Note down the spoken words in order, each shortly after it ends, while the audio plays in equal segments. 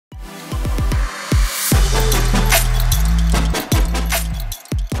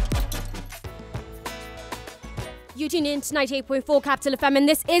tuned in to 98.4 Capital FM, and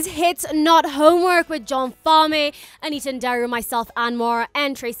this is Hits Not Homework with John Farme, Anita Ndaru, myself, Ann Moore,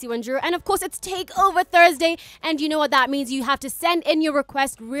 and Tracy Wandrew. And of course, it's Takeover Thursday, and you know what that means. You have to send in your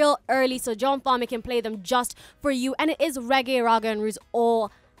request real early so John Farme can play them just for you. And it is reggae, raga, and roots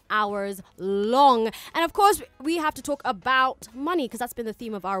all hours long. And of course, we have to talk about money because that's been the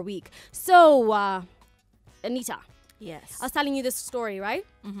theme of our week. So, Anita. Yes. I was telling you this story, right?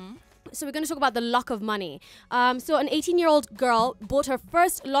 Mm-hmm. So we're going to talk about the luck of money. So an 18-year-old girl bought her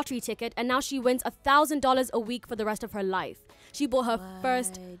first lottery ticket, and now she wins $1,000 a week for the rest of her life. She bought her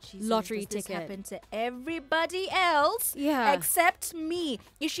first lottery ticket. This happened to everybody else, except me.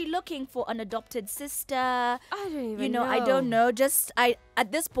 Is she looking for an adopted sister? I don't even know. I don't know. Just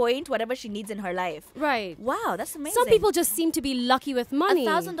at this point, whatever she needs in her life. Right. Wow, that's amazing. Some people just seem to be lucky with money.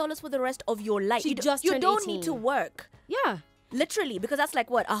 $1,000 for the rest of your life. You don't 18. Need to work. Yeah. Literally, because that's like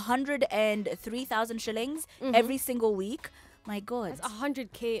what, 103,000 shillings every single week. My God, that's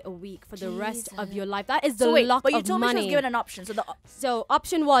 100K a week for the rest of your life. That is the luck of money. But you told me she was given an option. So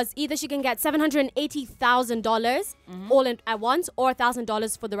option was either she can get $780,000 all in at once, or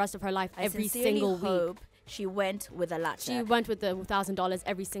 $1,000 for the rest of her life every single week. She went with the latter. She went with the $1,000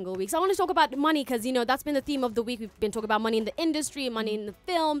 every single week. So I want to talk about money because, you know, that's been the theme of the week. We've been talking about money in the industry, money in the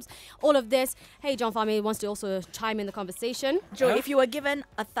films, all of this. Hey, John Farme wants to also chime in the conversation. Joe, if you were given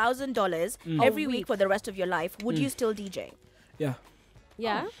 $1,000 every week for the rest of your life, would you still DJ? Yeah.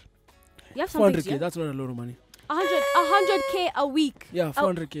 Yeah? You have something 400K, that's not a lot of money. 100K a week. Yeah,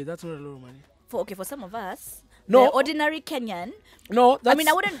 400K, that's not a lot of money. For some of us, no, the ordinary Kenyan. No, that's... I mean,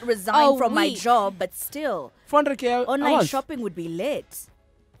 I wouldn't resign from my job, but still. 400K online shopping would be lit.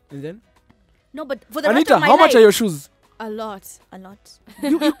 And then? No, but for the Anita, rest of my how much life, are your shoes? A lot. A lot.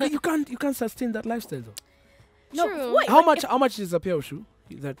 you can't sustain that lifestyle though. No, true. How much is a pair of shoe?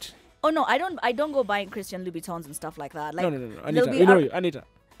 That. Oh no, I don't go buying Christian Louboutins and stuff like that. Like, no. Anita, you know you. Anita.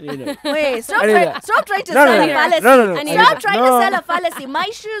 Wait, stop trying to sell a fallacy. Stop trying to sell a fallacy. My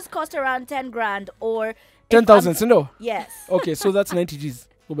shoes cost around 10 grand or 10,000, sindo? Yes. Okay, so that's 90 Gs.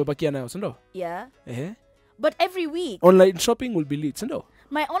 Umebakia nayo, sindo? Yeah. Eh? But every week. Online shopping will be lit, sindo?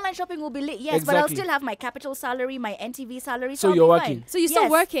 My online shopping will be lit, yes, but I'll still have my capital salary, my NTV salary. So you're working. Fine. So you're still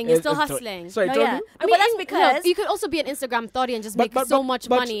working, you're still hustling. So I told you. But that's because you could also be an Instagram thotty and just make so much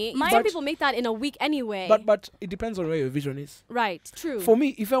money. Some people make that in a week anyway. But it depends on where your vision is. Right, true. For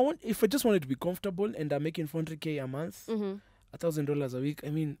me, if I just wanted to be comfortable and I'm making 400K a month, $1,000 a week, I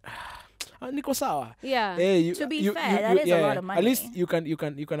mean, niko sawa. Yeah. To be fair, that is a lot of money. At least you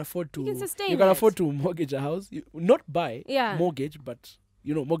can afford to. You can sustain. You can afford to mortgage a house, not buy. Yeah. Mortgage, but.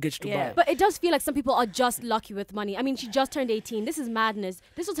 Mortgage to buy. But it does feel like some people are just lucky with money. I mean, she just turned 18. This is madness.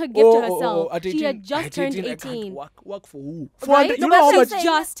 This was her gift to herself. She had just turned 18. Work for who? Right? You know how much?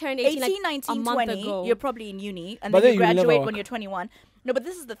 Just turned 18 18, 19, a month 20, ago. You're probably in uni, and But then you then graduate when you're 21. No, but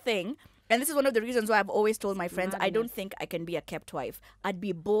this is the thing. And this is one of the reasons why I've always told my friends, I don't think I can be a kept wife. I'd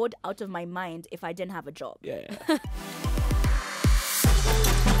be bored out of my mind if I didn't have a job. Yeah.